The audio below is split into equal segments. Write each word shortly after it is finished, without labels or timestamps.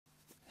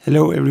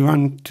Hello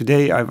everyone,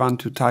 today I want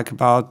to talk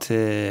about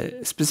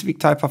a specific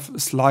type of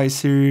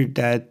slicer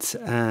that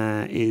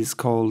is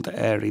called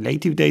a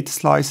relative data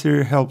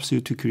slicer. Helps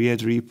you to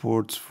create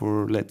reports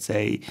for, let's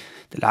say,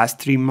 the last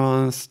 3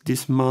 months,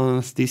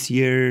 this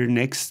year,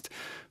 next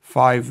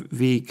 5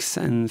 weeks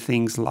and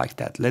things like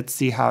that. Let's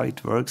see how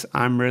it works.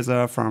 I'm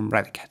Reza from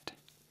RADACAD.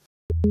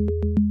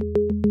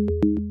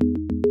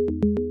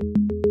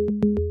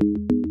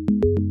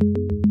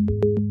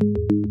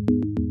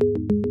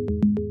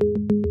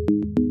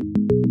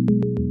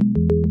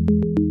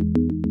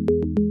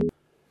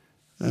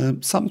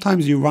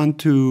 Sometimes you want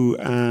to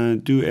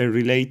do a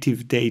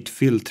relative date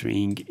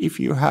filtering. If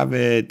you have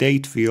a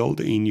date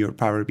field in your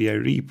Power BI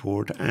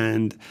report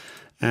and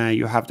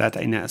you have that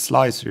in a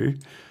slicer,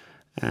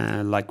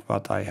 like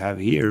what I have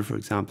here, for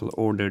example,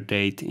 order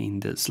date in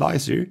the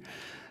slicer,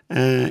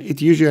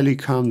 it usually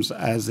comes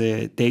as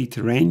a date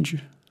range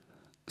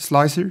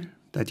slicer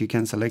that you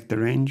can select the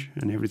range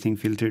and everything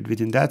filtered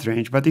within that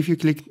range. But if you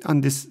click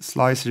on this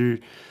slicer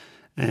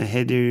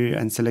header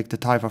and select the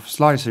type of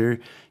slicer,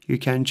 you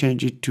can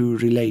change it to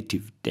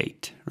relative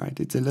date, right?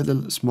 It's a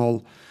little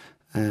small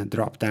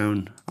drop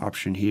down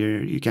option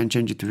here. You can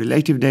change it to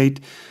relative date.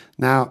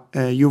 Now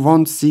you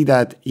won't see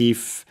that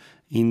if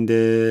in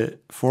the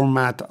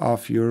format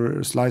of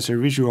your slicer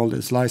visual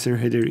the slicer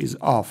header is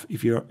off.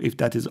 If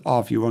that is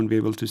off, you won't be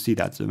able to see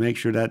that. So make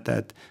sure that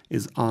that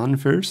is on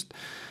first.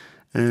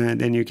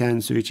 Then you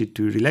can switch it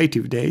to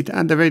relative date.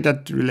 And the way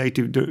that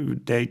relative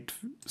date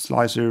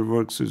slicer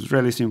works is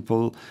really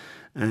simple.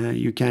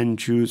 You can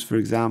choose, for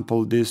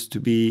example, this to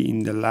be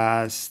in the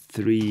last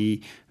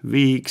 3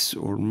 weeks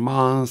or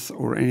month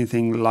or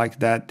anything like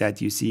that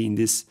that you see in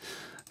this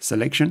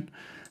selection.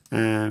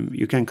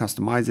 You can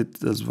customize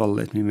it as well.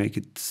 Let me make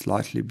it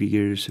slightly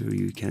bigger so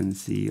you can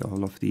see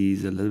all of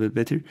these a little bit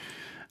better.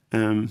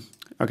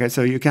 Okay,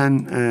 so you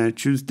can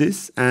choose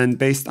this, and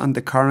based on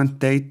the current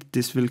date,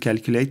 this will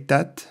calculate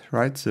that,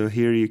 right? So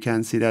here you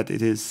can see that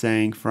it is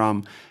saying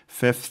from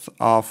 5th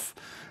of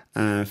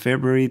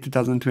February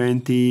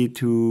 2020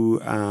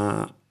 to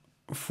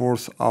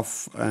 4th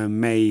of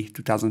May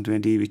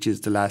 2020, which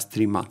is the last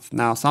 3 months.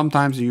 Now,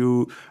 sometimes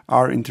you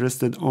are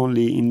interested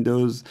only in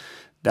those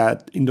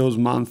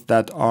months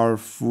that are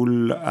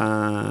full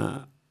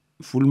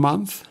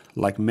month.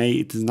 Like May,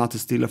 it is not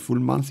still a full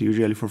month.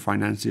 Usually for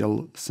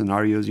financial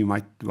scenarios, you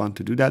might want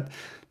to do that.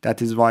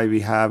 That is why we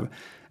have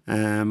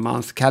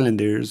month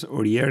calendars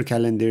or year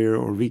calendar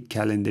or week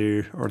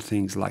calendar or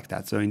things like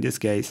that. So in this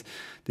case,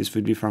 this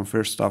would be from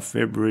 1st of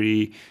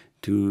February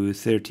to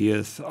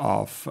 30th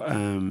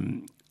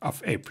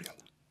of April.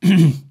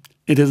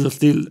 It is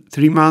still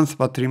 3 months,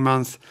 but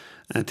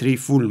 3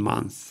 full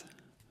months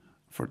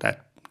for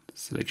that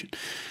selection.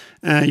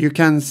 You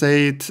can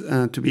say it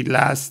to be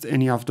last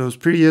any of those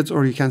periods,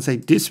 or you can say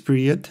this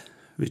period,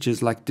 which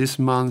is like this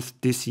month,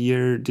 this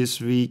year,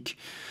 this week,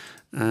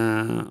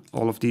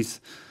 all of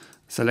these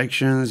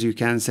selections. You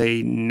can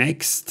say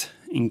next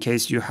in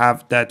case you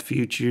have that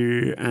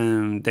future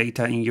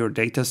data in your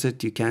data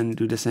set. You can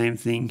do the same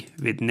thing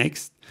with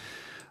next.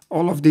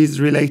 All of these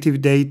relative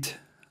date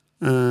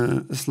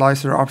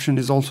slicer option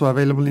is also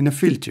available in a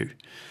filter.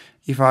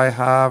 If I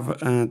have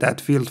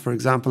that field, for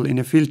example, in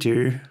a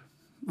filter,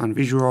 on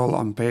visual,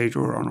 on page,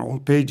 or on all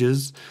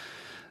pages,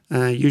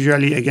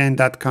 usually again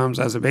that comes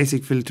as a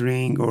basic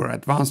filtering or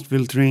advanced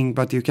filtering,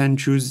 but you can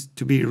choose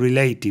to be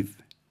relative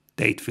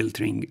date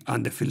filtering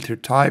on the filter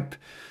type.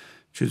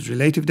 Choose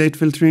relative date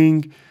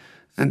filtering,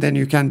 and then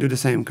you can do the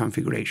same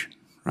configuration,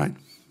 right?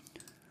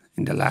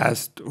 In the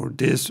last or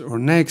this or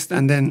next,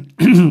 and then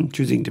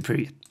choosing the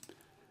period.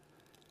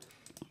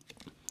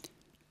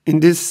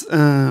 In this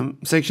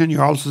section, you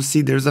also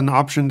see there's an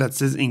option that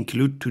says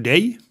include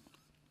today.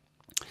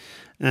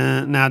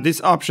 Now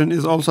this option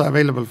is also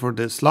available for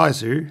the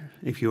slicer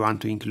if you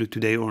want to include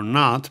today or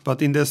not,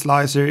 but in the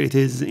slicer it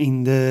is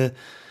in the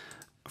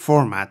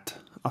format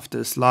of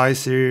the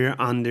slicer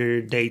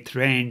under date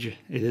range.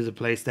 It is a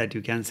place that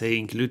you can say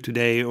include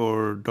today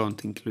or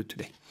don't include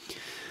today.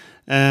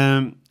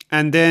 And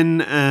then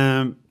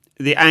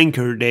the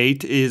anchor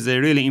date is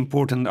a really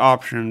important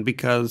option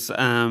because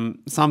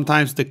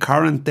sometimes the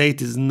current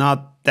date is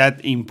not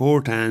that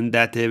important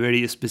that a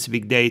very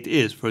specific date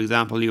is. For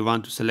example, you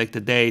want to select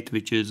a date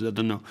which is, I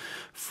don't know,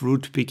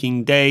 fruit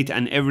picking date,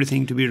 and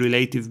everything to be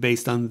relative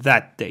based on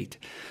that date.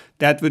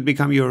 That would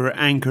become your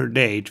anchor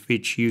date,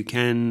 which you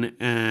can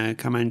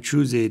come and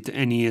choose it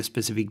any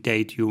specific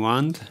date you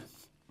want,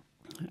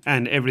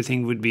 and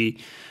everything would be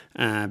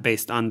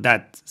based on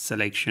that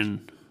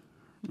selection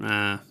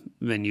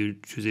when you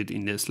choose it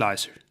in the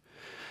slicer.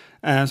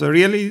 So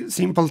really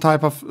simple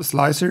type of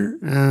slicer.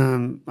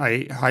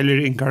 I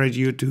highly encourage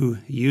you to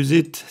use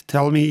it.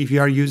 Tell me if you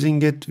are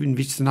using it, in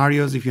which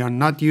scenarios. If you are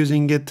not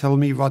using it, tell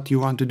me what you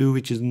want to do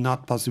which is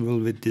not possible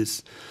with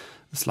this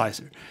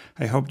slicer.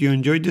 I hope you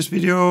enjoyed this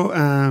video.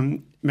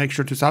 Make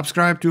sure to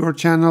subscribe to our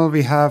channel.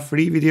 We have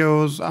free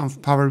videos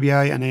of Power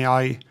BI and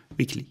AI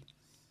weekly.